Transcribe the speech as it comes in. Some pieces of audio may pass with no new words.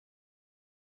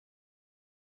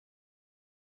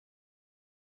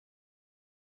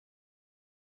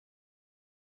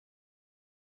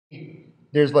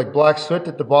there's like black soot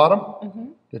at the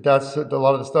bottom. That's a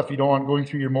lot of the stuff you don't want going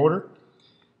through your motor.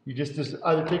 You just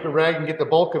either take a rag and get the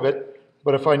bulk of it,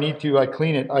 but if I need to, I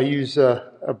clean it. I use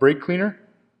a brake cleaner,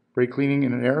 brake cleaning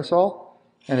in an aerosol,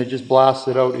 and it just blasts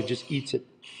it out. It just eats it.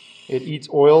 It eats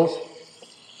oils,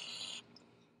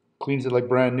 cleans it like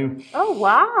brand new. Oh,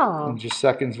 wow. In just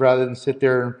seconds rather than sit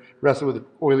there and wrestle with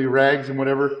oily rags and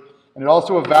whatever. And it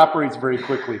also evaporates very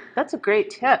quickly. That's a great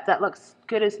tip. That looks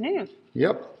good as new.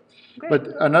 Yep. Great. But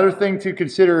another thing to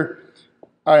consider,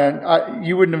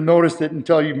 you wouldn't have noticed it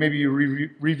until you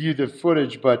review the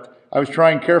footage, but I was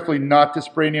trying carefully not to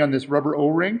spray any on this rubber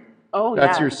O-ring. Oh,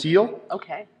 That's yeah. your seal.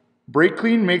 Okay. Brake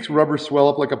clean makes rubber swell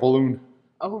up like a balloon.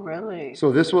 Oh, really?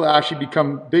 So this will actually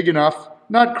become big enough,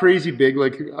 not crazy big,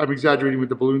 like I'm exaggerating with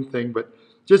the balloon thing, but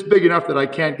just big enough that I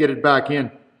can't get it back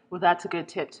in. Well, that's a good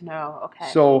tip to know.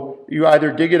 Okay. So you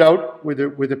either dig it out with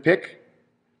a pick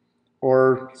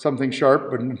or something sharp,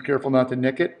 but be careful not to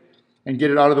nick it, and get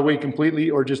it out of the way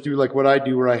completely, or just do like what I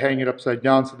do where I hang it upside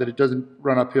down so that it doesn't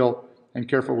run uphill, and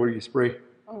careful where you spray.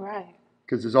 All right.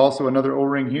 Because there's also another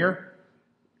O-ring here.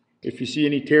 If you see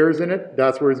any tears in it,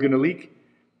 that's where it's going to leak.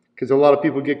 Because a lot of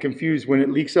people get confused when it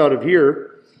leaks out of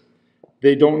here,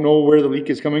 they don't know where the leak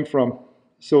is coming from.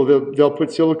 So they'll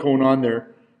put silicone on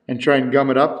there and try and gum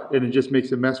it up, and it just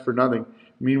makes a mess for nothing.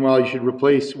 Meanwhile, you should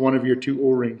replace one of your two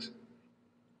O-rings.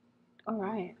 All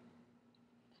right.